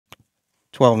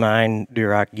12.9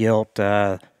 Duroc gilt.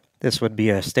 This would be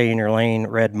a stay in your lane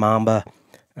red mamba,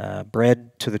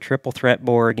 bred to the triple threat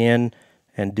bore again,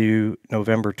 and due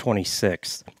November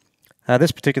 26th.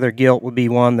 This particular gilt would be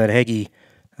one that Heggie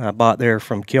bought there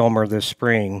from Kilmer this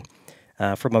spring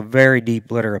from a very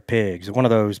deep litter of pigs. One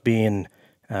of those being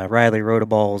Riley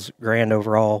Rotaball's Grand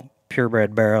Overall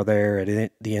purebred barrow there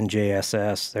at the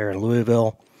NJSS there in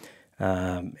Louisville.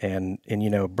 And you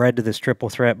know, bred to this triple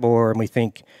threat boar, and we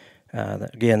think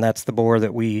again that's the boar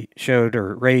that we showed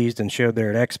or raised and showed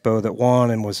there at Expo that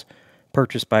won and was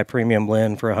purchased by Premium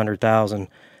Blend for $100,000.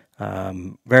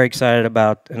 Very excited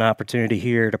about an opportunity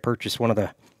here to purchase one of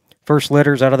the first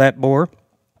litters out of that boar,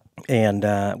 and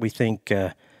we think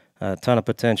a ton of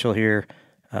potential here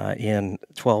in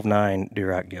 12.9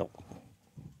 Duroc gilt.